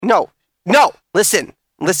No. Listen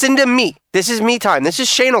to me. This is me time. This is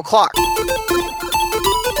Shane O'Clock.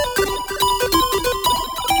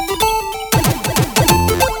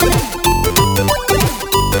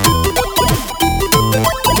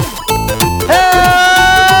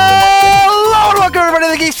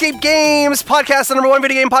 Geekscape Games podcast, the number one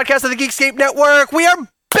video game podcast of the Geekscape Network. We are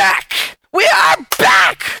back.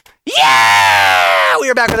 Yeah! We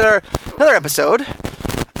are back with another episode.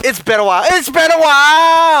 It's been a while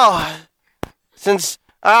since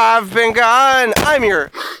I've been gone. I'm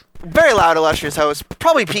your very loud, illustrious host,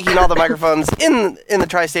 probably peaking all the microphones in the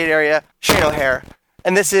tri-state area, Shane O'Hare.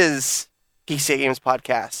 And this is Geekscape Games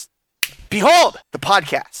podcast. Behold, the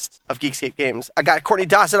podcast of Geekscape Games. I got Courtney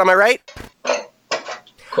Dawson on my right.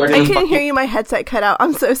 I couldn't hear you. My headset cut out.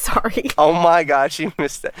 I'm so sorry. Oh my gosh, you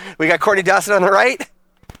missed it. We got Courtney Dawson on the right.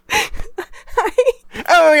 Hi.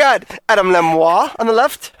 Oh my god, Adam Lemois on the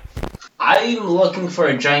left. I'm looking for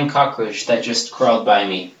a giant cockroach that just crawled by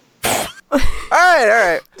me. All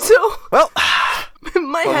right. So, well,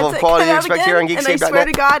 my headset cut out again, here on and I swear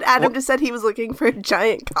to God, Adam just said he was looking for a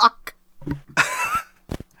giant cock.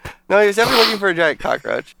 No, he was definitely looking for a giant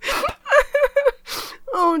cockroach.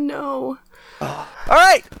 Oh no. All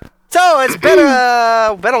right, so it's been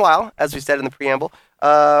a while, as we said in the preamble.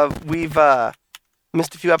 We've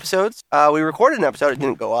missed a few episodes. We recorded an episode; it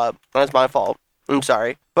didn't go up. That's my fault. I'm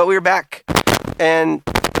sorry, but we were back, and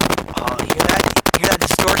you hear that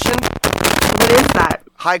distortion? What is that?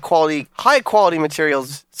 High quality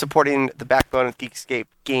materials supporting the backbone of Geekscape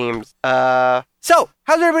Games. So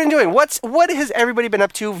how's everybody doing? What has everybody been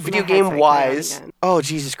up to, video game wise? Oh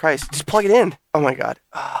Jesus Christ! Just plug it in. Oh my God.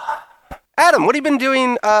 Adam, what have you been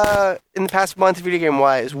doing in the past month, video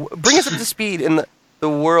game-wise? Bring us up to speed in the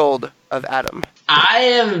world of Adam. I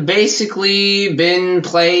have basically been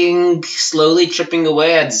playing, slowly chipping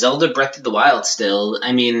away at Zelda Breath of the Wild still.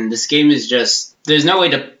 I mean, this game is just... There's no way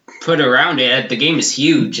to put around it. The game is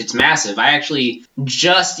huge. It's massive. I actually,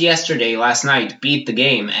 just yesterday, last night, beat the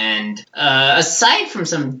game. And aside from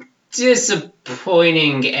some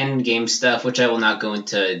disappointing endgame stuff, which I will not go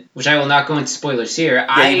into spoilers here.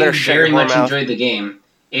 I very much enjoyed the game.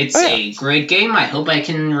 It's a great game. I hope I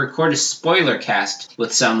can record a spoiler cast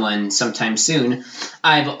with someone sometime soon.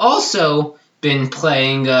 I've also been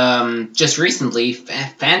playing just recently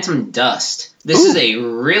Phantom Dust. This is a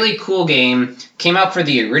really cool game. Came out for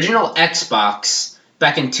the original Xbox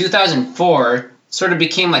back in 2004. Sort of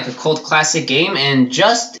became like a cult classic game, and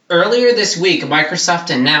just earlier this week,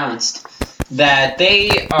 Microsoft announced that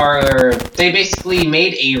they basically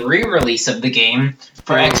made a re-release of the game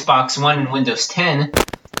for Xbox One and Windows 10,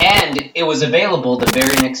 and it was available the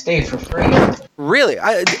very next day for free. Really?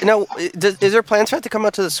 Is there plans for it to come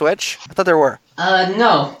out to the Switch? I thought there were.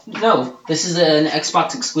 No. This is an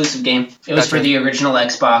Xbox exclusive game. It was for the original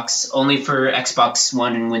Xbox, only for Xbox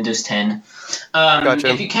One and Windows 10.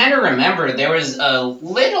 If you kind of remember, there was a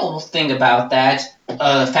little thing about that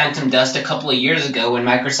Phantom Dust a couple of years ago when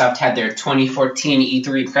Microsoft had their 2014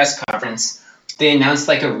 E3 press conference. They announced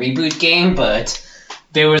like a reboot game, but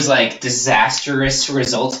there was like disastrous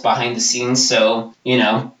results behind the scenes, so,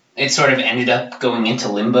 it sort of ended up going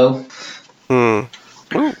into limbo. I'm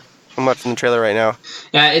watching the trailer right now.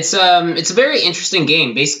 Yeah, it's a very interesting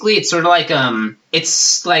game. Basically, it's sort of like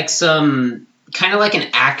it's like some kind of like an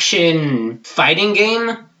action fighting game,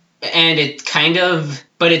 and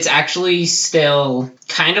but it's actually still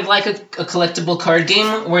kind of like a collectible card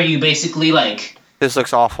game where you basically like... This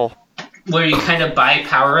looks awful. Where you kind of buy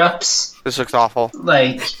power-ups. This looks awful.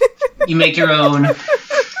 Like, you make your own.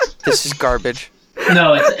 This is garbage.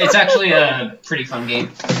 No, it's actually a pretty fun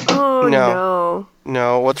game. Oh, no.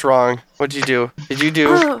 No, what's wrong? What'd you do? Did you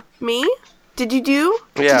do? Me? Did you do?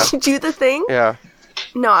 Yeah. Did you do the thing? Yeah.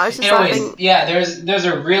 No, I was just laughing. Yeah, there's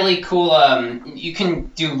a really cool, you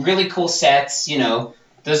can do really cool sets,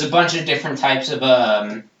 There's a bunch of different types of,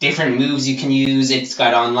 different moves you can use. It's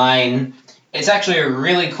got online. It's actually a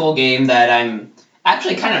really cool game that I'm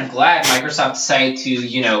actually kind of glad Microsoft decided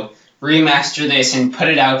to, remaster this and put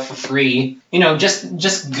it out for free.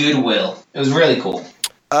 Just goodwill. It was really cool.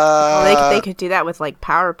 Well, they could do that with, like,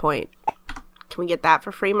 PowerPoint. Can we get that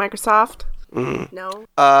for free, Microsoft? No.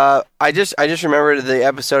 I just remembered the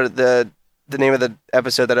episode, the name of the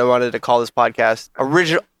episode that I wanted to call this podcast.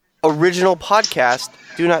 Original podcast.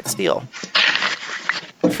 Do not steal.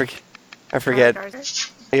 I forget.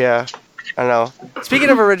 Yeah, I don't know. Speaking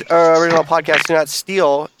of original podcast, do not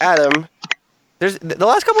steal. Adam, the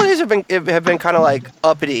last couple of days have been kind of like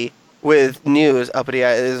uppity with news. Uppity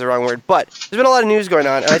is the wrong word, but there's been a lot of news going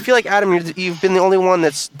on, and I feel like Adam, you've been the only one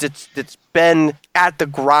that's been at the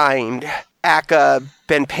grind,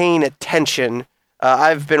 been paying attention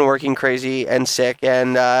I've been working crazy and sick,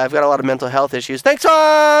 and I've got a lot of mental health issues. Thanks,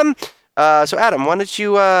 Tom! So Adam, why don't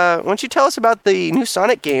you tell us about the new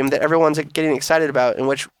Sonic game that everyone's getting excited about, and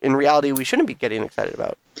which in reality we shouldn't be getting excited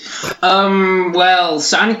about? Well,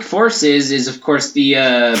 Sonic Forces is of course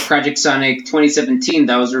the Project Sonic 2017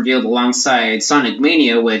 that was revealed alongside Sonic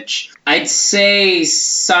Mania, which I'd say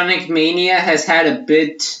Sonic Mania has had a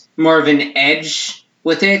bit more of an edge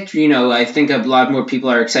with it. I think a lot more people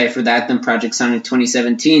are excited for that than Project Sonic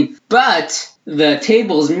 2017. But the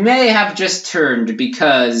tables may have just turned,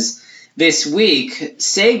 because this week,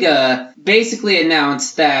 Sega basically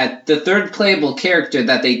announced that the third playable character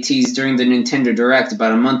that they teased during the Nintendo Direct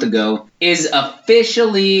about a month ago is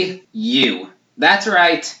officially you. That's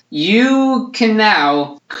right. You can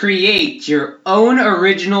now create your own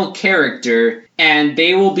original character, and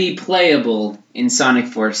they will be playable in Sonic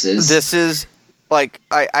Forces. This is, like,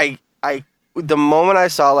 the moment I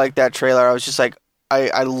saw, like, that trailer, I was just like,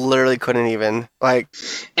 I literally couldn't even, like...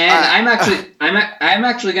 And I'm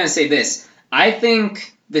actually going to say this. I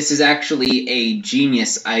think this is actually a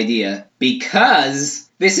genius idea, because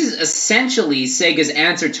this is essentially Sega's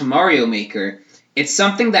answer to Mario Maker. It's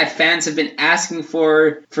something that fans have been asking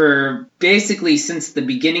for basically since the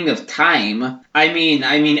beginning of time. I mean,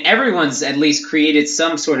 everyone's at least created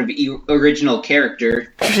some sort of original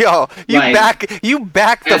character. Yo, you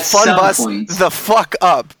back the fun bus the fuck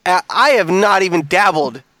up. I have not even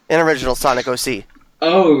dabbled in original Sonic OC.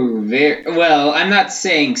 Oh, well, I'm not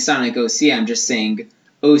saying Sonic OC, I'm just saying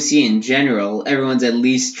OC in general. Everyone's at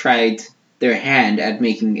least tried their hand at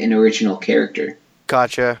making an original character.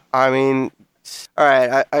 Gotcha. I mean... All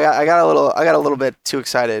right, I got a little bit too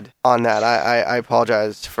excited on that. I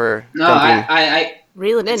apologize for. No, I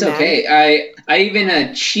reel it in. It's okay. I even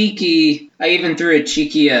threw a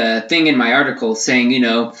cheeky thing in my article saying,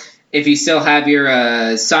 if you still have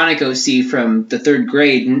your Sonic OC from the 3rd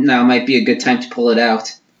grade, now might be a good time to pull it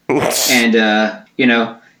out and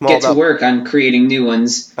get to work on creating new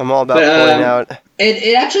ones. I'm all about pulling out.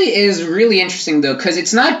 It actually is really interesting, though, because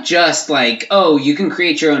it's not just like, oh, you can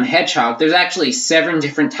create your own hedgehog. There's actually 7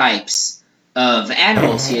 different types of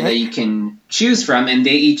animals here that you can choose from, and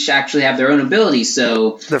they each actually have their own abilities.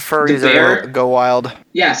 So the furries are go wild.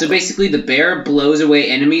 Yeah, so basically the bear blows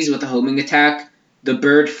away enemies with a homing attack. The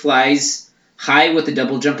bird flies high with a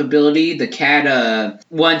double jump ability. The cat,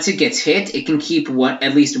 once it gets hit, it can keep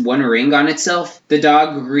at least 1 ring on itself. The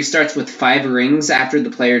dog restarts with 5 rings after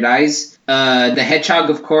the player dies. The hedgehog,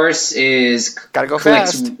 of course, gotta go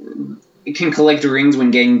fast. It can collect rings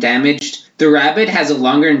when getting damaged. The rabbit has a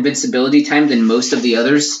longer invincibility time than most of the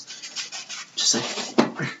others. Just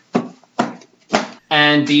like...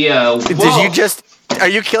 And the wolf... Did you just... Are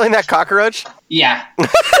you killing that cockroach? Yeah.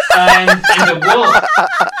 And the wolf...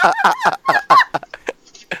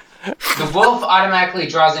 The wolf automatically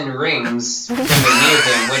draws in rings when they're near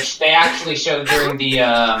him, which they actually showed during the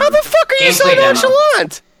How the fuck are you so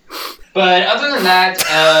nonchalant? But other than that,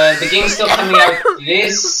 the game's still coming out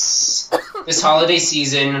this holiday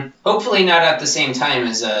season. Hopefully not at the same time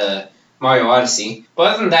as Mario Odyssey.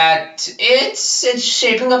 But other than that, it's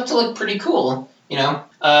shaping up to look pretty cool.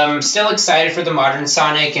 Still excited for the modern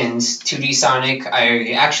Sonic and 2D Sonic.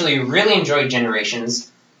 I actually really enjoyed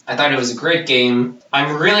Generations. I thought it was a great game.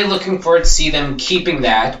 I'm really looking forward to see them keeping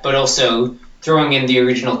that, but also throwing in the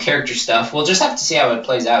original character stuff. We'll just have to see how it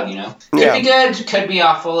plays out, Could be good, could be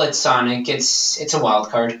awful. It's Sonic. It's a wild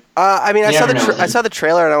card. I saw the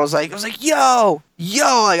trailer and I was like, yo,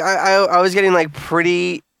 like I was getting like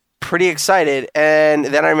pretty excited, and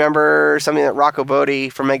then I remember something that Rocco Bodie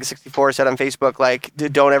from Mega 64 said on Facebook, like,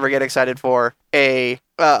 don't ever get excited for a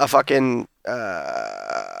fucking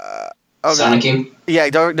Sonic game. Yeah,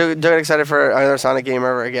 don't get excited for another Sonic game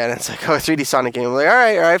ever again. It's like, a 3D Sonic game. I'm like, all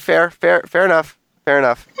right, fair enough.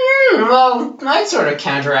 Well, I'd sort of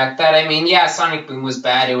counteract that. I mean, yeah, Sonic Boom was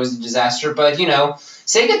bad. It was a disaster. But,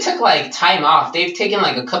 Sega took, like, time off. They've taken,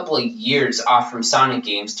 like, a couple of years off from Sonic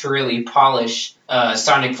games to really polish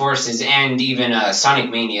Sonic Forces and even Sonic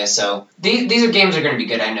Mania. So these are games that are going to be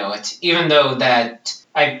good. I know it. Even though that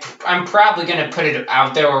I'm probably going to put it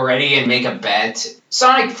out there already and make a bet.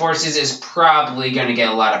 Sonic Forces is probably going to get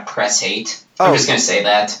a lot of press hate. I'm just going to say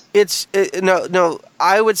that. No,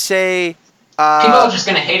 I would say... People are just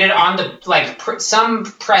going to hate it on the... some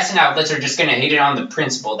press and outlets are just going to hate it on the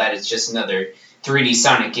principle that it's just another 3D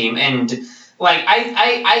Sonic game. And,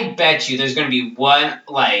 I bet you there's going to be one,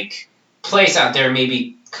 place out there,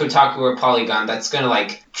 maybe Kotaku or Polygon, that's going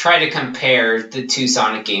to, try to compare the 2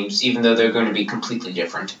 Sonic games, even though they're going to be completely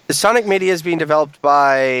different. The Sonic Mania is being developed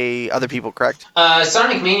by other people, correct?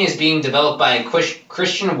 Sonic Mania is being developed by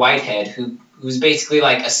Christian Whitehead, who who's basically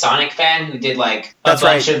like a Sonic fan who did like a That's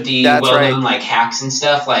bunch right. of the That's well-known right. like hacks and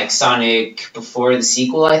stuff, like Sonic before the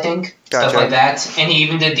sequel, I think, stuff Gotcha. like that. And he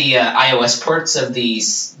even did the iOS ports of the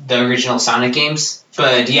original Sonic games.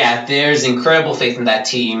 But yeah, there's incredible faith in that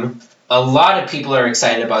team. A lot of people are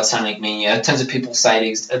excited about Sonic Mania. Tons of people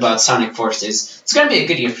excited about Sonic Forces. It's going to be a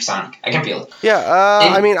good year for Sonic. I can feel it. Yeah,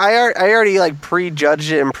 I mean, I already like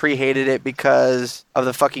prejudged it and pre-hated it because of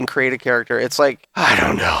the fucking creative character. It's like, I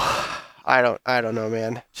don't know. I don't know,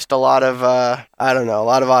 man. Just a lot of a lot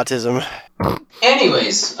of autism.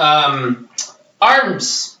 Anyways,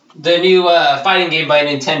 ARMS, the new fighting game by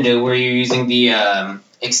Nintendo where you're using the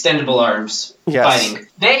extendable arms fighting.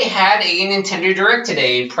 They had a Nintendo Direct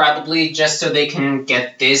today, probably just so they can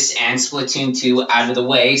get this and Splatoon 2 out of the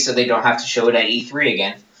way so they don't have to show it at E3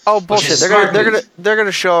 again. Oh bullshit! They're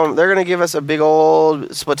gonna show them. They're gonna give us a big old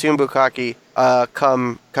Splatoon bukkake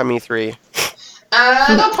come E3.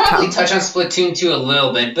 They'll probably touch on Splatoon 2 a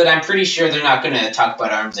little bit, but I'm pretty sure they're not going to talk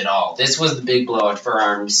about ARMS at all. This was the big blowout for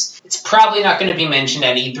ARMS. It's probably not going to be mentioned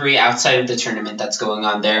at E3 outside of the tournament that's going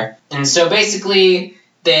on there. And so basically,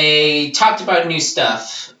 they talked about new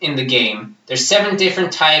stuff in the game. There's 7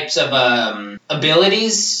 different types of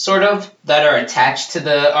abilities, sort of, that are attached to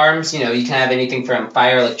the arms. You know, you can have anything from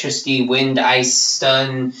fire, electricity, wind, ice,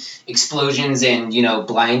 stun, explosions, and,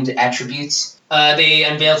 blind attributes. They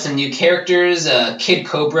unveiled some new characters, Kid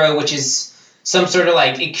Cobra, which is some sort of,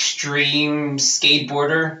 like, extreme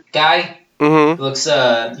skateboarder guy.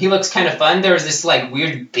 Mm-hmm. He looks kind of fun. There's this, like,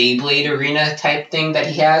 weird Beyblade arena type thing that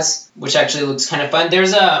he has, which actually looks kind of fun.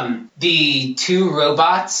 There's, the 2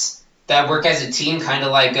 robots that work as a team, kind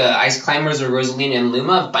of like Ice Climbers or Rosalina and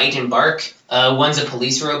Luma, Bite and Bark. One's a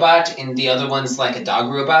police robot, and the other one's like a dog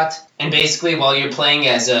robot. And basically, while you're playing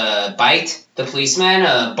as Bite, the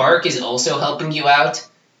policeman, Bark is also helping you out,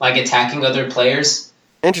 like attacking other players.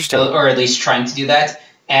 Interesting. Or at least trying to do that.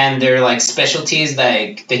 And their like specialties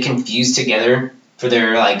that they can fuse together for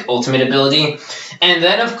their like ultimate ability. And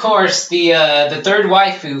then, of course, the third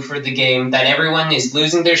waifu for the game that everyone is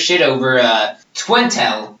losing their shit over,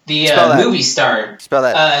 Twintel, the movie star. Spell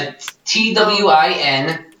that.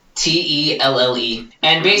 Twintelle.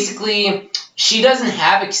 And basically, she doesn't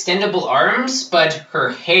have extendable arms, but her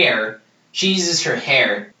hair, she uses her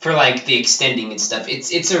hair for like the extending and stuff.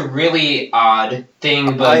 It's a really odd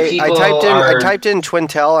thing, but I typed in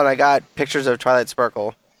Twintel and I got pictures of Twilight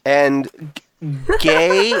Sparkle and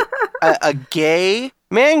a gay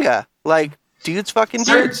manga, like dudes fucking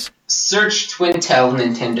dudes. Search Twintel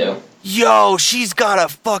Nintendo. Yo, she's got a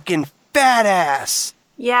fucking fat ass.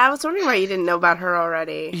 Yeah, I was wondering why you didn't know about her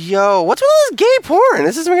already. Yo, what's with all this gay porn?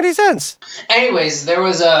 This doesn't make any sense. Anyways, there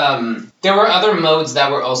were other modes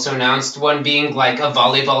that were also announced. One being like a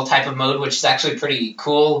volleyball type of mode, which is actually pretty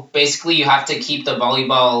cool. Basically, you have to keep the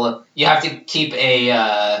volleyball. You have to keep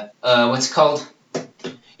a what's it called?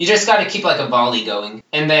 You just got to keep like a volley going,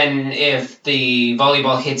 and then if the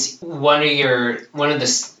volleyball hits one of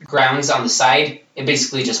the grounds on the side, it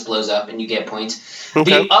basically just blows up and you get a point.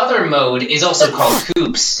 Okay. The other mode is also called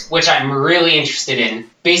Hoops, which I'm really interested in.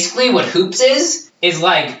 Basically, what Hoops is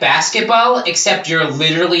like basketball, except you're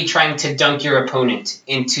literally trying to dunk your opponent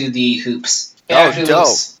into the hoops.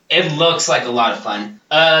 It looks like a lot of fun.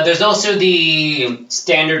 There's also the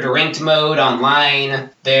standard ranked mode online.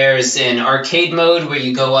 There's an arcade mode where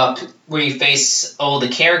you go up, where you face all the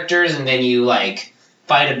characters, and then you like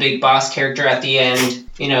fight a big boss character at the end.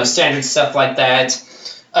 Standard stuff like that.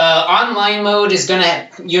 Online mode is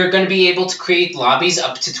you're gonna be able to create lobbies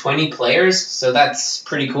up to 20 players, so that's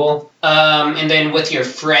pretty cool. And then with your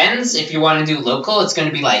friends, if you want to do local, it's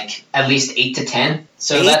gonna be like at least 8 to 10.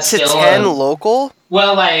 So that's still 10 local.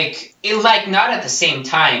 Well, not at the same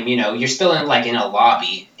time. You're still in a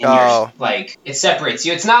lobby, and it separates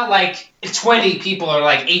you. It's not like 20 people or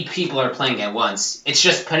 8 people are playing at once. It's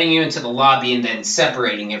just putting you into the lobby and then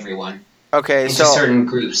separating everyone. Okay, into certain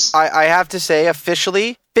groups. I have to say,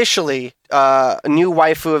 officially, new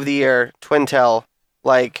waifu of the year, Twintel.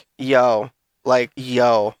 Yo,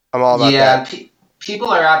 I'm all about that. Yeah,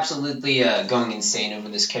 people are absolutely going insane over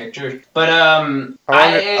this character. But I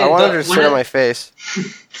wanted to sit on my face.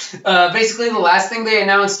 Basically, the last thing they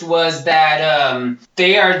announced was that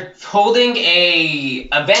they are holding a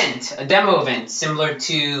demo event similar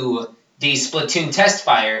to the Splatoon test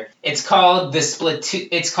fire. It's called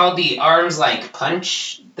the Arms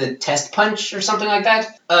Punch, the test punch or something like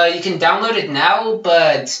that. You can download it now,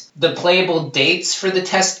 but the playable dates for the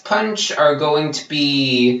test punch are going to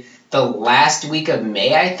be the last week of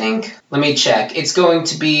May, I think. Let me check. It's going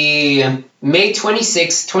to be May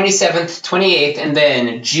 26th, 27th, 28th, and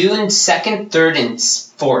then June 2nd, 3rd, and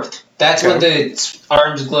 4th. That's Okay. what the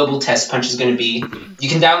ARMS Global Test Punch is going to be. You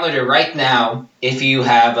can download it right now if you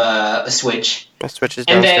have a Switch. My Switch is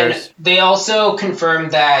And downstairs. then they also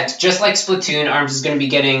confirmed that, just like Splatoon, ARMS is going to be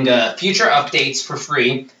getting future updates for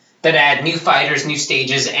free that add new fighters, new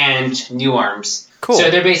stages, and new arms. Cool. So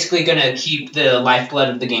they're basically going to keep the lifeblood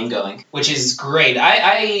of the game going, which is great.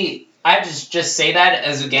 I just say that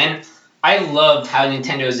as, again, I love how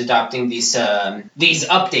Nintendo is adopting these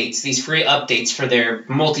updates, these free updates for their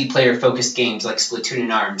multiplayer-focused games like Splatoon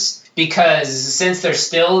and ARMS. Because since they're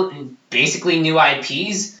still basically new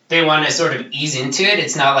IPs, they want to sort of ease into it.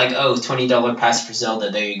 It's not like, oh, $20 pass for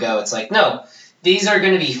Zelda, there you go. It's like, no, these are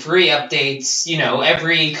going to be free updates,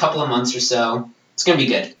 every couple of months or so. It's going to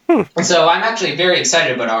be good. And so I'm actually very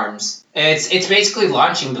excited about ARMS. It's basically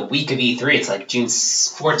launching the week of E3. It's like June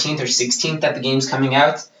 14th or 16th that the game's coming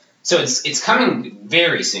out. So it's coming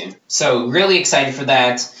very soon. So really excited for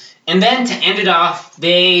that. And then to end it off,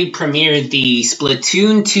 they premiered the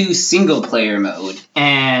Splatoon 2 single player mode.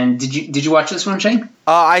 And did you watch this one, Shane?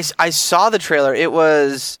 I saw the trailer. It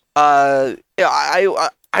was I'm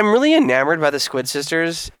really enamored by the Squid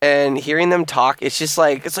Sisters, and hearing them talk, it's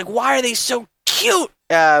like why are they so cute?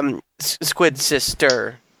 Squid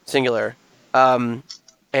Sister singular. And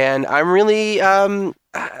I'm really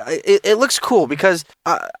it looks cool because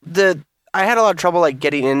I had a lot of trouble like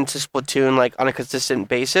getting into Splatoon like on a consistent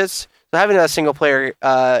basis. So having a single player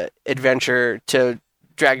adventure to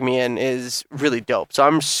drag me in is really dope. So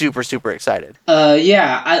I'm super, super excited.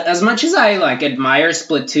 As much as I admire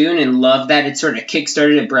Splatoon and love that it sort of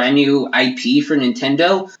kickstarted a brand new IP for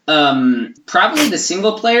Nintendo, probably the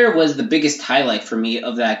single player was the biggest highlight for me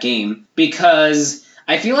of that game, because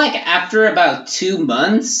I feel like after about 2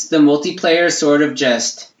 months, the multiplayer sort of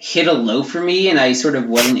just hit a low for me, and I sort of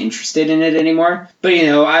wasn't interested in it anymore. But,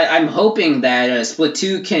 I'm hoping that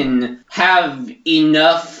Splatoon can have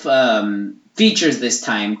enough features this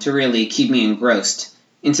time to really keep me engrossed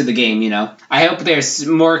into the game, I hope there's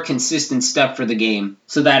more consistent stuff for the game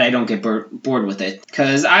so that I don't get bored with it.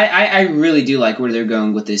 Because I really do like where they're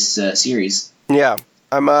going with this series. Yeah,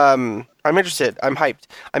 I'm interested. I'm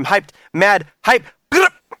hyped. Mad hype.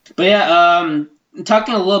 But yeah,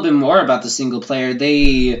 talking a little bit more about the single player,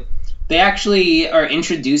 they actually are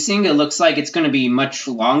introducing, it looks like it's going to be much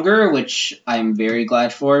longer, which I'm very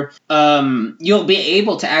glad for. You'll be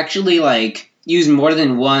able to actually use more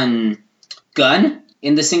than one gun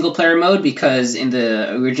in the single player mode, because in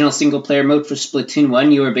the original single player mode for Splatoon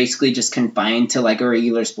 1, you were basically just confined to a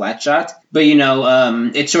regular splat shot. But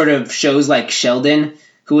it sort of shows Sheldon,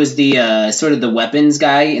 who was the sort of the weapons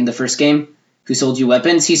guy in the first game, who sold you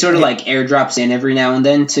weapons. He sort of airdrops in every now and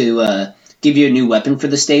then to give you a new weapon for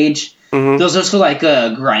the stage. Mm-hmm. There's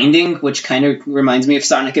also grinding, which kind of reminds me of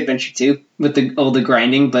Sonic Adventure 2 with all the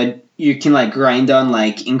grinding, but you can grind on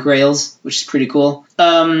ink rails, which is pretty cool.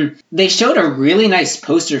 They showed a really nice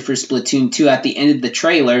poster for Splatoon 2 at the end of the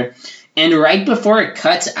trailer, and right before it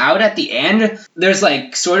cuts out at the end, there's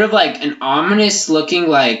sort of an ominous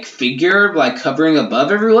looking figure hovering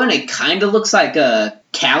above everyone. It kind of looks like a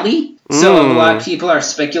Callie. So a lot of people are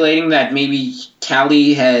speculating that maybe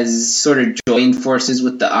Callie has sort of joined forces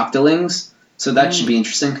with the Octolings. So that should be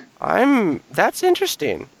interesting. That's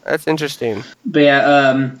interesting. But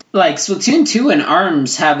yeah, Splatoon 2 and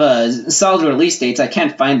ARMS have solid release dates. I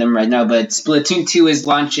can't find them right now, but Splatoon 2 is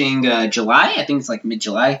launching July. I think it's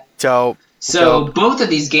mid-July. Dope. So both of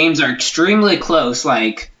these games are extremely close.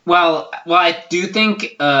 Well, I do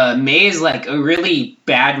think May is a really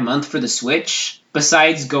bad month for the Switch.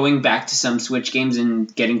 Besides going back to some Switch games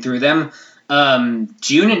and getting through them,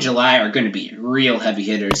 June and July are going to be real heavy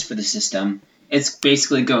hitters for the system. It's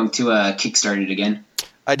basically going to kickstart it again.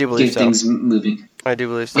 I do believe so. Get things moving. I do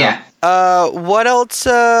believe so. Yeah. What else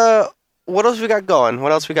we got going?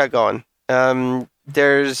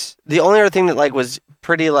 There's the only other thing that was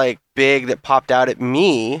pretty big that popped out at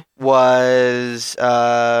me was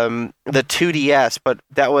the 2DS, but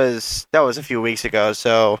that was a few weeks ago,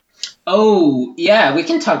 so. Oh, yeah, we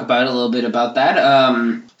can talk about a little bit about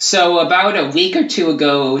that. So about a week or two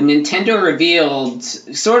ago, Nintendo revealed,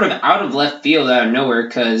 sort of out of left field, out of nowhere,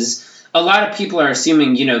 because a lot of people are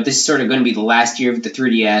assuming, this is sort of going to be the last year of the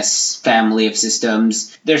 3DS family of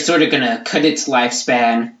systems. They're sort of going to cut its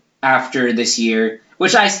lifespan after this year,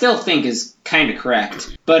 which I still think is kind of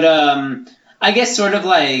correct. But I guess sort of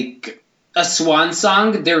like a swan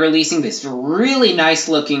song, they're releasing this really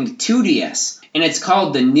nice-looking 2DS. And it's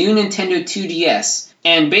called the new Nintendo 2DS.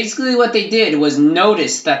 And basically what they did was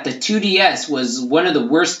notice that the 2DS was one of the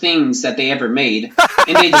worst things that they ever made.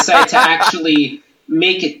 And they decided to actually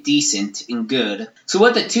make it decent and good. So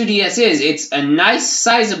what the 2DS is, it's a nice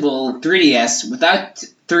sizable 3DS without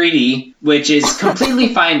 3D, which is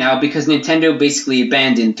completely fine now because Nintendo basically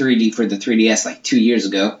abandoned 3D for the 3DS like 2 years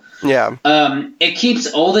ago. Yeah. It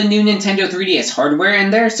keeps all the new Nintendo 3DS hardware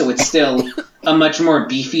in there, so it's still a much more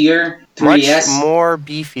beefier 3DS. Much more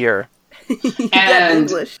beefier. And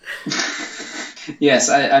English. yes,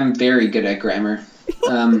 I'm very good at grammar.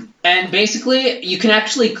 And basically, you can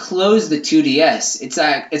actually close the 2DS.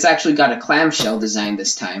 It's actually got a clamshell design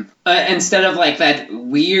this time, instead of like that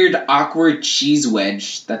weird, awkward cheese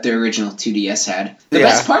wedge that the original 2DS had. The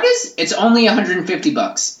best part is it's only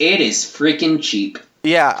 $150. It is freaking cheap.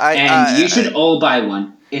 Yeah, you should all buy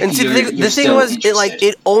one. And see, the thing was,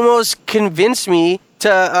 it almost convinced me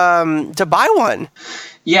to buy one.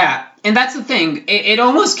 Yeah, and that's the thing. It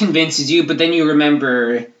almost convinces you, but then you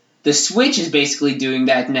remember the Switch is basically doing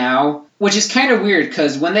that now, which is kind of weird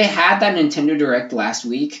because when they had that Nintendo Direct last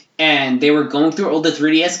week and they were going through all the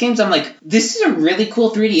 3DS games, I'm like, this is a really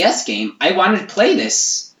cool 3DS game. I wanted to play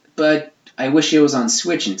this, but I wish it was on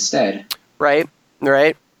Switch instead. Right.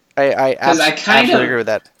 I absolutely agree with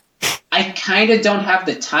that. I kind of don't have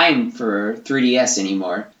the time for 3DS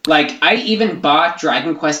anymore. Like, I even bought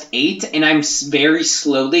Dragon Quest VIII, and I'm very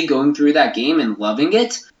slowly going through that game and loving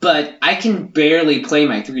it, but I can barely play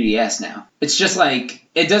my 3DS now. It's just like,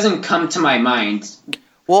 it doesn't come to my mind.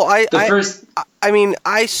 Well, I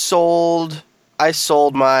sold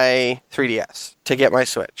my 3DS to get my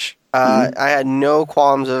Switch. I had no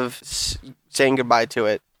qualms of saying goodbye to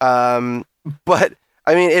it. But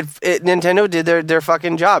I mean, Nintendo did their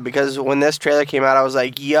fucking job, because when this trailer came out, I was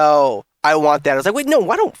like, yo, I want that. I was like, wait, no,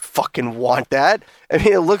 I don't fucking want that. I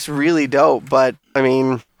mean, it looks really dope, but I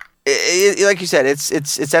mean, like you said,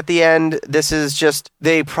 it's at the end. This is just,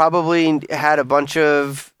 they probably had a bunch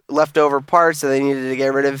of leftover parts and they needed to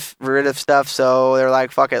get rid of stuff, so they're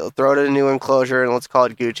like, fuck it, throw it in a new enclosure and let's call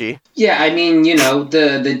it Gucci. Yeah, I mean, you know,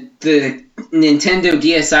 the Nintendo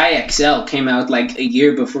DSi XL came out like a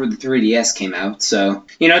year before the 3DS came out, so,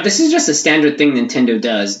 you know, this is just a standard thing Nintendo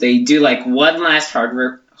does. They do like one last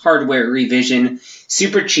hardware revision,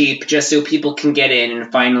 super cheap, just so people can get in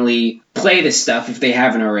and finally play this stuff if they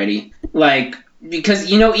haven't already. Like,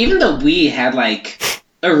 because, you know, even the Wii had like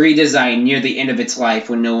a redesign near the end of its life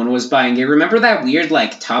when no one was buying it. Remember that weird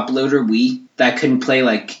like top loader Wii that couldn't play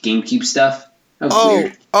like GameCube stuff? That was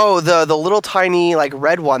weird. Oh, the little tiny like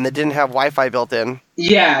red one that didn't have Wi-Fi built in.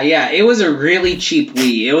 Yeah, it was a really cheap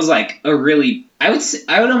Wii. It was like a really, I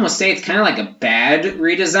would almost say it's kind of like a bad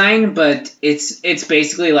redesign, but it's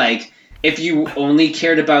basically like if you only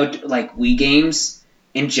cared about like Wii games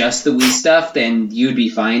and just the Wii stuff, then you'd be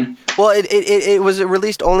fine. Well, it was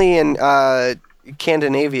released only in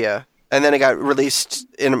Scandinavia, and then it got released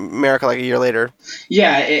in America like a year later.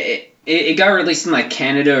 Yeah, it got released in like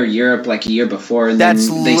Canada or Europe like a year before, and that's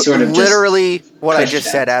then they sort of literally what I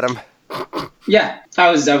just said, Adam. Yeah, I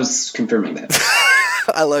was confirming that.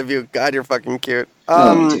 I love you. God, you're fucking cute.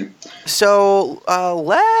 Me too. So,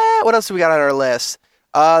 what else do we got on our list?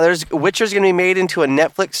 There's Witcher's going to be made into a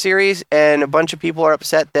Netflix series, and a bunch of people are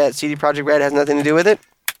upset that CD Projekt Red has nothing to do with it.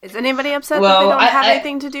 Is anybody upset that they don't have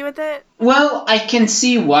anything to do with it? Well, I can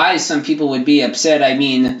see why some people would be upset. I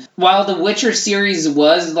mean, while the Witcher series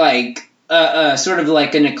was like sort of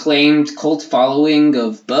like an acclaimed cult following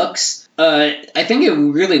of books, I think it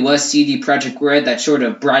really was CD Projekt Red that sort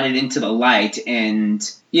of brought it into the light and,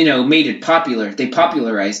 you know, made it popular. They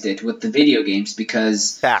popularized it with the video games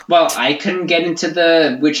because, while I couldn't get into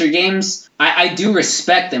the Witcher games, I do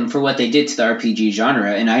respect them for what they did to the RPG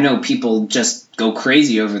genre, and I know people just go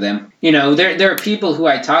crazy over them. You know, there are people who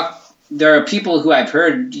I've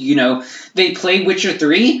heard, you know, they play Witcher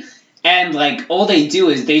 3, and, like, all they do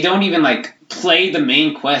is they don't even, like, play the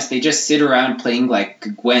main quest. They just sit around playing, like,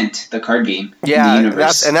 Gwent, the card game. Yeah, in the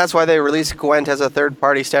universe. That's why they released Gwent as a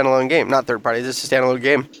third-party standalone game. Not third-party, just a standalone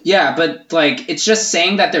game. Yeah, but, like, it's just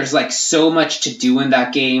saying that there's, like, so much to do in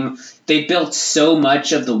that game. They built so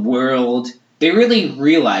much of the world. They really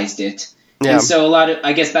realized it. Yeah. And so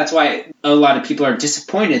I guess that's why a lot of people are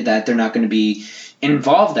disappointed that they're not going to be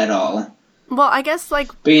involved at all. Well, I guess,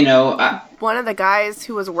 like, but, you know, one of the guys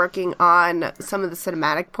who was working on some of the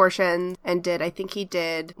cinematic portions and he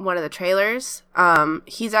did one of the trailers,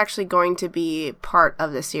 he's actually going to be part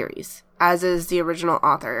of the series, as is the original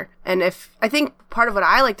author. And I think part of what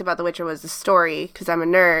I liked about The Witcher was the story, because I'm a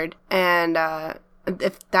nerd, and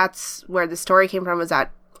if that's where the story came from, was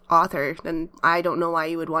that author, then I don't know why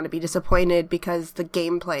you would want to be disappointed because the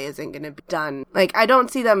gameplay isn't going to be done. Like, I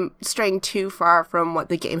don't see them straying too far from what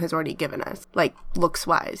the game has already given us, like,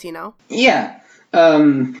 looks-wise, you know? Yeah.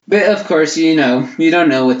 But, of course, you know, you don't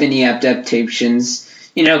know with any adaptations.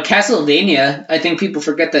 Castlevania, I think people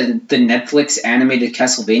forget that the Netflix animated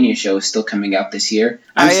Castlevania show is still coming out this year.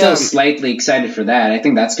 I'm still slightly excited for that. I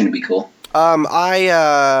think that's going to be cool. Hold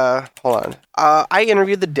on. I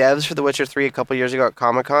interviewed the devs for The Witcher 3 a couple years ago at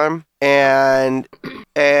Comic-Con, and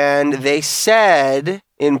they said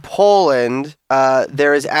in Poland,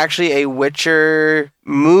 there is actually a Witcher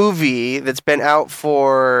movie that's been out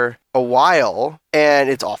for a while, and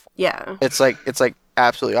it's awful. Yeah. It's like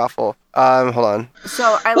absolutely awful. Hold on.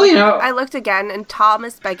 So I looked again, and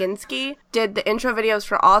Thomas Baginski did the intro videos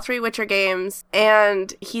for all 3 Witcher games,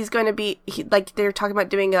 and he's going to be they're talking about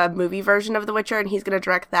doing a movie version of The Witcher, and he's going to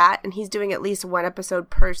direct that, and he's doing at least 1 episode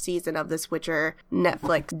per season of this Witcher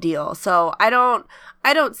Netflix deal. So I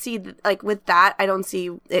don't see with that, I don't see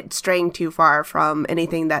it straying too far from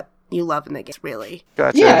anything that you love in the game, really.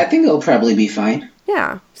 Gotcha. Yeah, I think it'll probably be fine.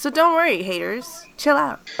 Yeah, so don't worry, haters. Chill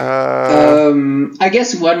out. I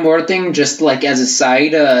guess one more thing, just as a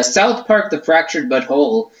side, South Park: The Fractured But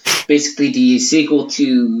Whole, basically the sequel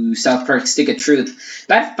to South Park: Stick of Truth,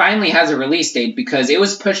 that finally has a release date because it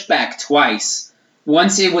was pushed back twice.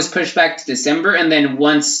 Once it was pushed back to December, and then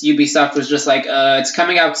once Ubisoft was just it's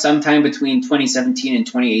coming out sometime between 2017 and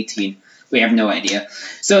 2018. We have no idea.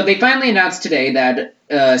 So they finally announced today that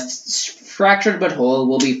Fractured But Whole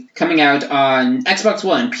will be coming out on Xbox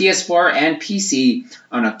One, PS4, and PC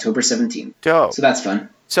on October 17th. Dope. So that's fun.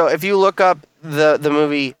 So if you look up the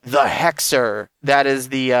movie The Hexer, that is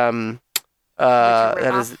the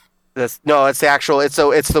it's the actual it's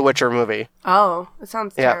the Witcher movie. Oh, it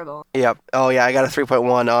sounds terrible. Yep. Oh yeah, I got a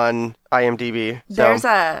 3.1 on IMDb.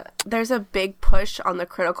 So. There's a big push on the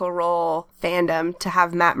Critical Role fandom to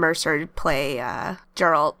have Matt Mercer play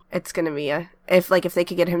Geralt. It's gonna be if they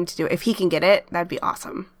could get him to do it, if he can get it, that'd be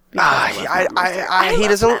awesome. He doesn't.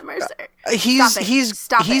 Matt Mercer.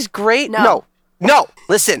 He's great. No.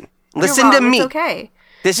 Listen You're to wrong. me. It's okay.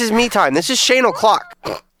 This is me time. This is Shane O'Clock.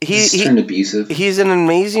 He's turned abusive. He's an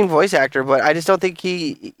amazing voice actor, but I just don't think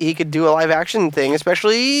he could do a live action thing.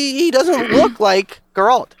 Especially, he doesn't look like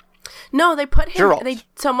Geralt. No, they put him. Geralt.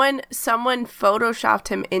 Someone photoshopped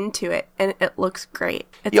him into it, and it looks great.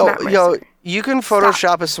 It's Matt Mercer. You can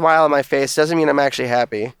Photoshop a smile on my face. Doesn't mean I'm actually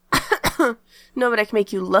happy. No, but I can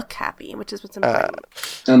make you look happy, which is what's important.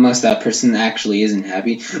 Unless that person actually isn't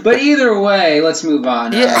happy. But either way, let's move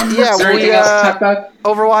on. Is there anything else to talk about?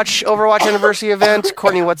 Overwatch anniversary event.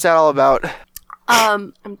 Courtney, what's that all about?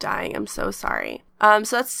 I'm dying. I'm so sorry. So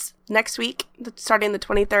that's next week, starting the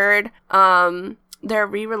 23rd. They're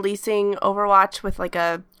re-releasing Overwatch with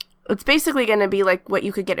it's basically going to be like what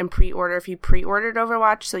you could get in pre-order if you pre-ordered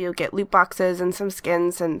Overwatch. So you'll get loot boxes and some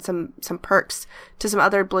skins and some perks to some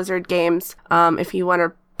other Blizzard games. If you want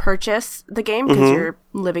to purchase the game because you're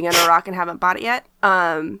living in Iraq and haven't bought it yet.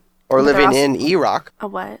 Or living in Iraq. A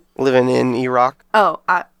what? Living in Iraq. Oh,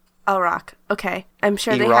 Iraq. Okay. I'm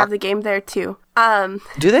sure they have the game there too.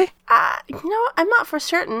 Do they? I'm not for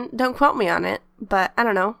certain. Don't quote me on it, but I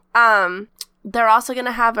don't know. They're also going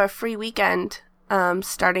to have a free weekend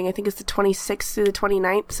starting, I think it's the 26th through the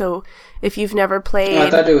 29th. So if you've never played, you can play. I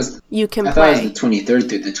thought it was the 23rd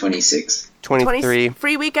through the 26th. 23.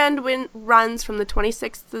 Free weekend runs from the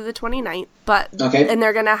 26th through the 29th. Okay. And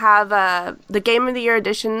they're going to have the Game of the Year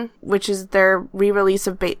edition, which is their re-release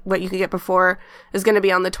of what you could get before, is going to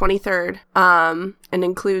be on the 23rd and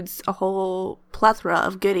includes a whole plethora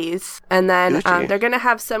of goodies. And then they're going to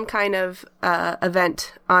have some kind of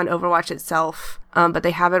event on Overwatch itself, but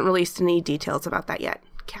they haven't released any details about that yet.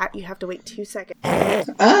 Kat, you have to wait 2 seconds.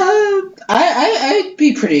 I'd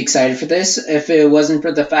be pretty excited for this if it wasn't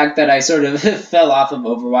for the fact that I sort of fell off of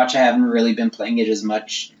Overwatch. I haven't really been playing it as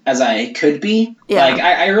much as I could be. Yeah.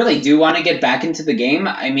 I really do want to get back into the game.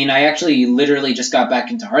 I mean, I actually literally just got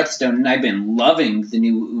back into Hearthstone, and I've been loving the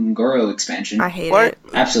new Ungoro expansion. I hate it.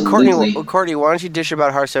 Absolutely. Courtney, why don't you dish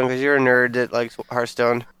about Hearthstone, because you're a nerd that likes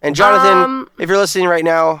Hearthstone. And Jonathan, if you're listening right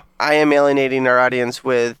now, I am alienating our audience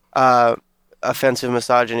with offensive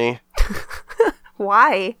misogyny.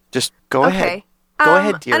 Why? Just go ahead. Go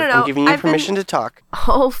ahead, dear. I don't know. I'm giving you permission to talk.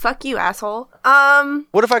 Oh, fuck you, asshole.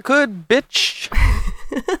 What if I could, bitch?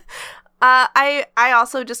 I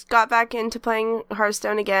also just got back into playing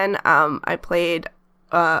Hearthstone again. I played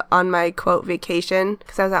on my quote vacation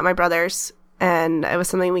because I was at my brother's, and it was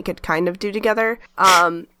something we could kind of do together.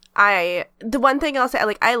 The one thing I'll say,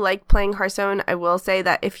 I like playing Hearthstone. I will say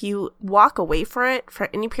that if you walk away for it for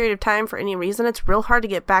any period of time, for any reason, it's real hard to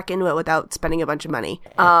get back into it without spending a bunch of money.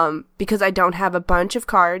 Because I don't have a bunch of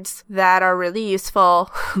cards that are really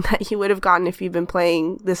useful that you would have gotten if you've been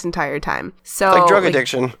playing this entire time. So like drug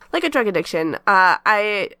addiction. Like a drug addiction.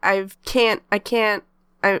 I can't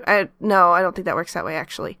No, I don't think that works that way,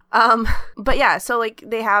 actually. But yeah, so, like,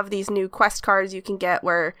 they have these new quest cards you can get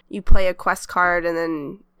where you play a quest card and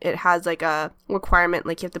then it has, like, a requirement,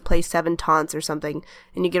 like, you have to play 7 taunts or something,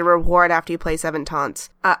 and you get a reward after you play 7 taunts.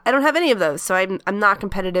 I don't have any of those, so I'm not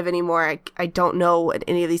competitive anymore. I don't know what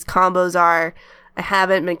any of these combos are. I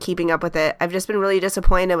haven't been keeping up with it. I've just been really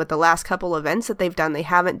disappointed with the last couple events that they've done. They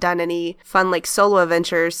haven't done any fun, like, solo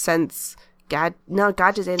adventures since... Karazhan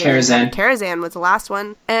was the last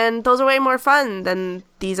one. And those are way more fun than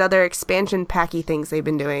these other expansion packy things they've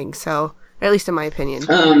been doing, so... Or at least in my opinion.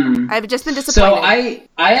 I've just been disappointed. So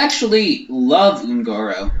I actually love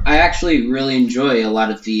Ungoro. I actually really enjoy a lot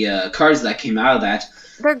of the cards that came out of that.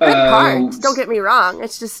 They're good cards, don't get me wrong.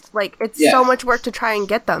 It's just, like, it's so much work to try and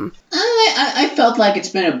get them. I felt like it's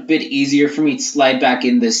been a bit easier for me to slide back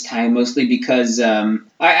in this time, mostly because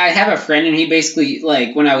I have a friend, and he basically,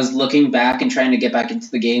 like, when I was looking back and trying to get back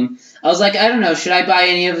into the game, I was like, I don't know, should I buy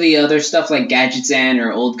any of the other stuff like Gadgetzan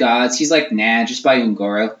or Old Gods? He's like, nah, just buy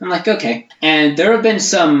Ungoro. I'm like, okay. And there have been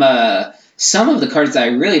some of the cards that I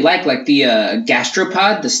really like the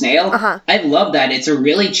Gastropod, the snail. I love that. It's a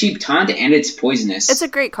really cheap taunt, and it's poisonous. It's a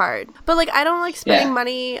great card. But, like, I don't like spending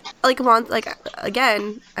money. Like,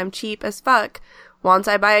 again, I'm cheap as fuck. Once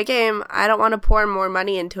I buy a game, I don't want to pour more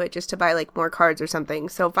money into it just to buy, like, more cards or something.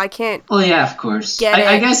 So if I can't... Oh, yeah, of course.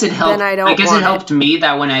 I guess it helped. Then I don't I guess want it helped me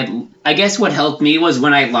that when I guess what helped me was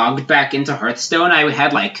when I logged back into Hearthstone, I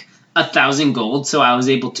had, like, 1,000 gold, so I was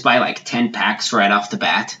able to buy, like, 10 packs right off the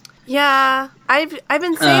bat. Yeah, I've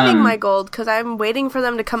been saving my gold because I'm waiting for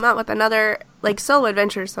them to come out with another, like, solo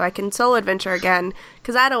adventure so I can solo adventure again,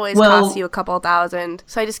 because that always costs you a couple $1,000.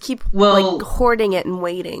 So I just keep like hoarding it and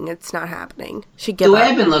waiting. It's not happening. Should give the way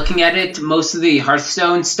up. I've been looking at it, most of the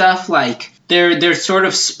Hearthstone stuff, like they're sort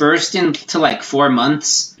of dispersed into like 4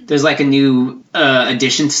 months. There's like a new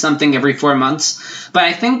addition to something every 4 months. But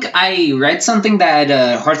I think I read something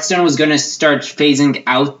that Hearthstone was going to start phasing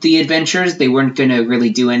out the adventures. They weren't going to really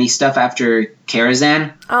do any stuff after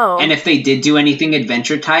Karazhan. Oh. And if they did do anything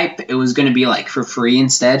adventure type, it was going to be like for free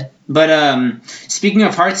instead. But speaking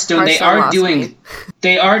of Hearthstone,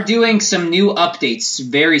 they are doing some new updates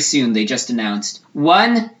very soon. They just announced.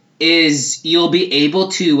 One is you'll be able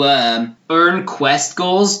to earn quest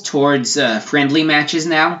goals towards friendly matches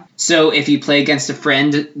now. So if you play against a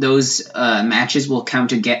friend, those matches will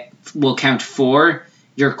count for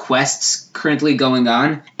your quests currently going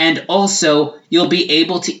on. And also, you'll be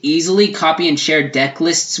able to easily copy and share deck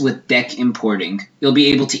lists with deck importing. You'll be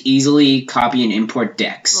able to easily copy and import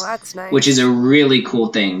decks. Well, that's nice. Which is a really cool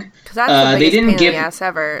thing. Because that's the biggest pain in the ass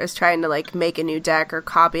ever, is trying to, like, make a new deck or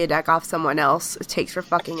copy a deck off someone else. It takes for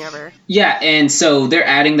fucking ever. Yeah, and so they're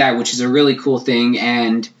adding that, which is a really cool thing,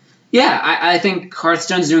 and yeah, I think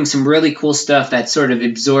Hearthstone's doing some really cool stuff that's sort of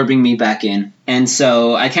absorbing me back in. And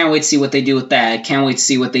so I can't wait to see what they do with that. I can't wait to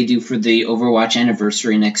see what they do for the Overwatch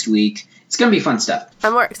anniversary next week. It's going to be fun stuff.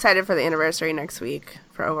 I'm more excited for the anniversary next week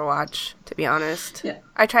for Overwatch, to be honest. Yeah.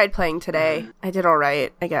 I tried playing today. I did all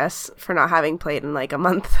right, I guess, for not having played in like a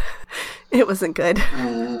month. It wasn't good.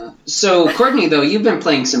 So, Courtney, though, you've been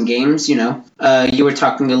playing some games, you know. You were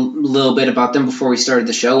talking a little bit about them before we started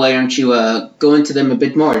the show. Why don't you go into them a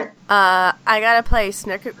bit more? I gotta play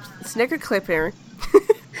Snipper Clipper.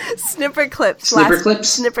 Snipper Clips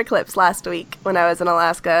last week when I was in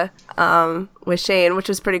Alaska with Shane, which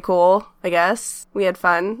was pretty cool, I guess. We had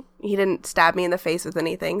fun. He didn't stab me in the face with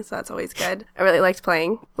anything, so that's always good. I really liked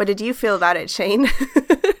playing. What did you feel about it, Shane?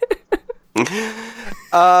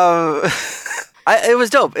 It was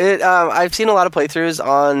dope. I've seen a lot of playthroughs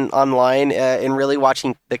online, and really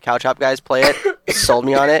watching the Couch Hop guys play it sold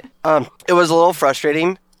me on it. It was a little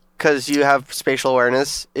frustrating because you have spatial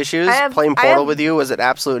awareness issues. Playing Portal with you was an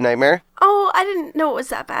absolute nightmare. Oh, I didn't know it was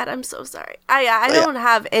that bad. I'm so sorry. I don't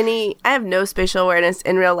have any... I have no spatial awareness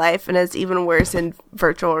in real life, and it's even worse in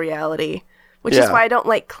virtual reality, which is why I don't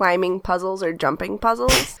like climbing puzzles or jumping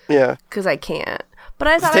puzzles. Yeah. Because I can't. But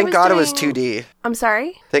I thought Thank God it was 2D. I'm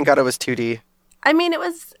sorry? Thank God it was 2D. I mean,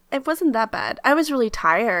 it wasn't that bad. I was really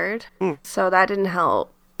tired, so that didn't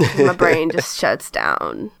help. My brain just shuts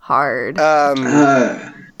down hard.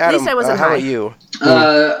 Adam, at least I wasn't how high. about you?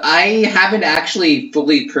 I haven't actually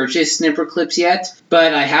fully purchased Snipper Clips yet,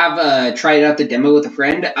 but I have tried out the demo with a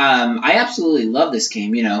friend. I absolutely love this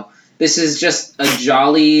game, you know. This is just a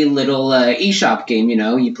jolly little eShop game, you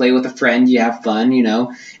know. You play with a friend, you have fun, you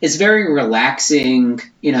know. It's very relaxing,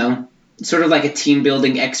 you know. Sort of like a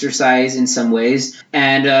team-building exercise in some ways.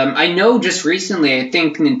 And I know just recently, I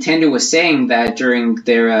think Nintendo was saying that during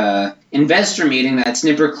their investor meeting that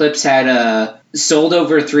Snipper Clips had sold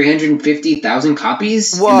over 350,000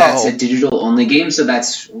 copies. Whoa. And that's a digital-only game, so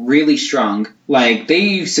that's really strong. Like,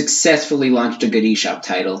 they successfully launched a good eShop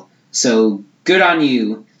title. So, good on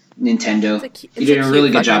you, Nintendo. You did a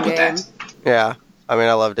really good job with that. Yeah. I mean,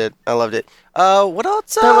 I loved it. What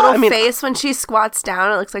else? The little face when she squats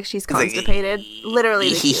down, it looks like she's constipated. Literally.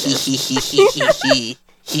 I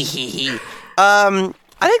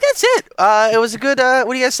think that's it. It was a good.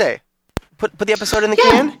 What do you guys say? Put the episode in the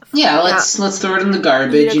can. Yeah, let's throw it in the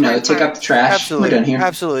garbage. Take out the trash. Absolutely, we're done here.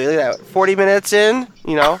 Absolutely. 40 minutes in.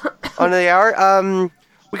 Under the hour.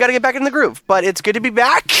 We got to get back in the groove, but it's good to be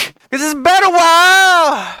back because it's been a while.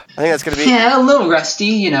 I think that's gonna be a little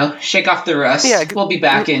rusty. Shake off the rust. Yeah, we'll be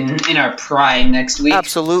back in our prime next week.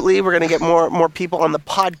 Absolutely, we're gonna get more people on the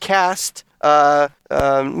podcast.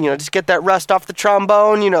 Just get that rust off the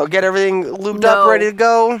trombone. Get everything lubed up, ready to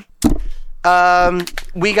go.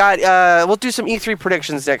 We'll do some E3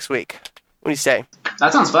 predictions next week. What do you say?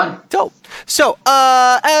 That sounds fun. Dope. So,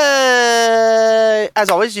 as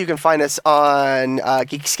always, you can find us on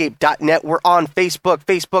Geekscape.net. We're on Facebook,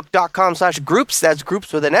 facebook.com/groups. That's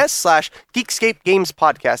groups with an S / Geekscape Games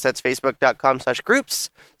Podcast. That's facebook.com/groups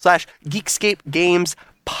 / Geekscape Games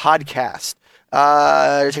Podcast.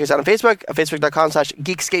 Check us out on Facebook,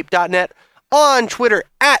 facebook.com/geekscape.net. On Twitter,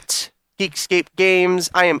 at Geekscape Games.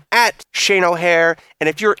 I am at Shane O'Hare. And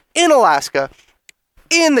if you're in Alaska,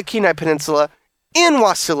 in the Kenai Peninsula, in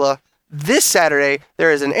Wasilla, this Saturday,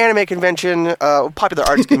 there is an anime convention, popular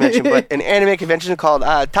arts convention, but an anime convention called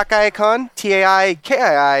Takai-Con,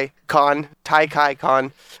 Taikii Con,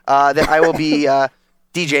 Taikai-Con, that I will be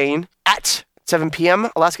DJing at 7 p.m.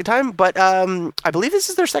 Alaska time. But I believe this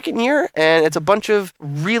is their second year, and it's a bunch of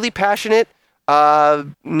really passionate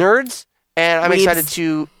nerds, and I'm excited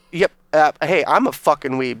to... Yep. Hey, I'm a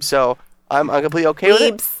fucking weeb, so I'm completely okay with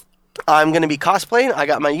it. I'm going to be cosplaying. I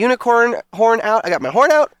got my unicorn horn out. I got my horn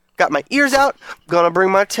out. Got my ears out. Going to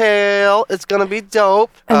bring my tail. It's going to be dope.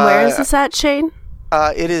 And where is this at, Shane?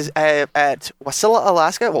 It is at Wasilla,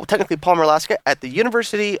 Alaska. Well, technically Palmer, Alaska, at the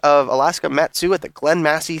University of Alaska Mat-Su at the Glen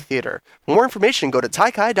Massey Theater. For more information, go to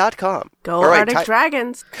taikai.com. Go Arctic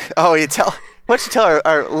Dragons. Oh, why don't you tell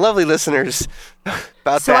our lovely listeners about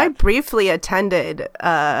that? So I briefly attended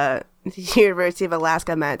the University of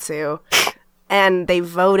Alaska Mat-Su, and they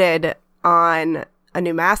voted on a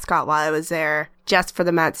new mascot while I was there, just for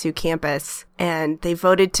the Mat-Su campus, and they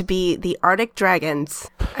voted to be the Arctic Dragons.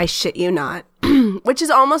 I shit you not. Which is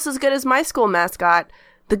almost as good as my school mascot,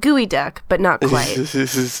 the Gooey Duck, but not quite.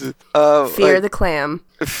 Fear the Clam.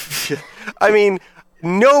 I mean,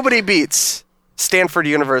 nobody beats Stanford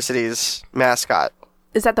University's mascot.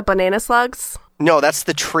 Is that the banana slugs? No, that's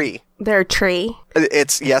the tree. They're a tree?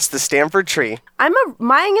 It's, yes, the Stanford tree.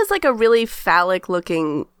 Mine is like a really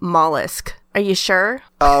phallic-looking mollusk. Are you sure?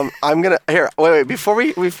 Wait, before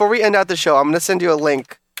we end out the show, I'm gonna send you a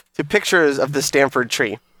link to pictures of the Stanford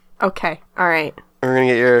tree. Okay, all right. We're gonna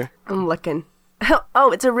get your... I'm looking.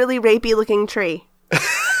 Oh, it's a really rapey-looking tree.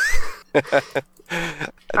 All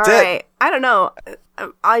right. I don't know.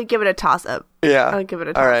 I'll give it a toss-up. Yeah. I'll give it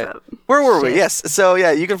a toss-up. Right. Where were we? Yes. So,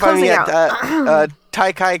 yeah, you can find me at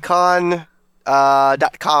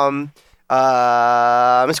taikaicon.com.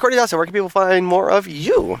 Miss Courtney Dawson, where can people find more of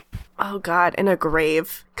you? Oh, God, in a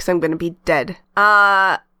grave, because I'm going to be dead.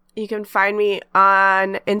 You can find me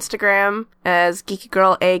on Instagram as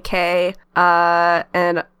GeekyGirlAK,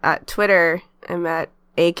 and at Twitter, I'm at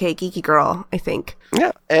AK Geeky Girl, I think.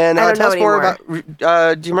 Yeah, and tell us more about, do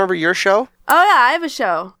you remember your show? Oh, yeah, I have a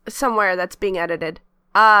show somewhere that's being edited.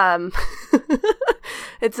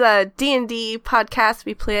 It's a D&D podcast.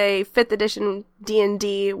 We play 5th edition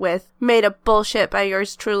D&D with made up bullshit by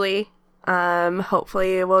yours truly.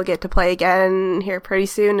 Hopefully we'll get to play again here pretty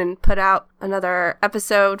soon and put out another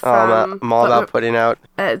episode from... I'm all about putting out.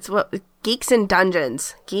 It's Geeks and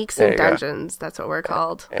Dungeons. Geeks and Dungeons. That's what we're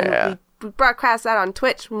called. Yeah. And we broadcast that on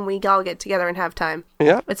Twitch when we all get together and have time.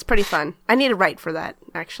 Yeah. It's pretty fun. I need to write for that,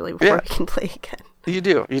 actually, before we can play again. You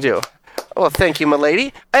do. Well, thank you, my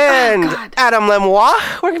lady. And Adam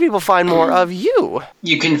Lemois, where can people find more of you?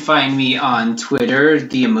 You can find me on Twitter,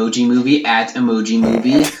 the Emoji Movie, at Emoji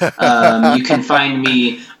Movie. You can find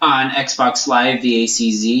me on Xbox Live, the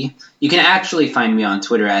ACZ. You can actually find me on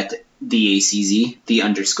Twitter at the ACZ, the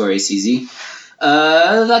 _ACZ.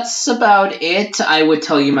 That's about it. I would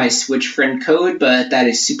tell you my Switch friend code, but that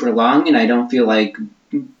is super long, and I don't feel like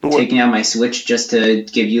taking out my Switch just to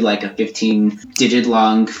give you like a 15-digit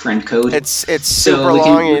long friend code. It's super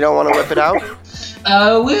long and you don't want to whip it out?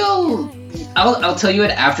 I'll tell you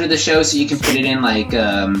it after the show, so you can put it in like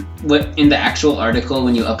what in the actual article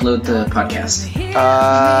when you upload the podcast.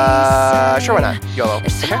 Sure, why not? YOLO.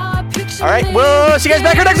 Okay. All right, we'll see you guys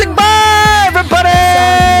back here next week. Bye, everybody.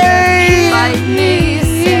 Bye.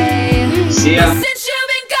 See ya.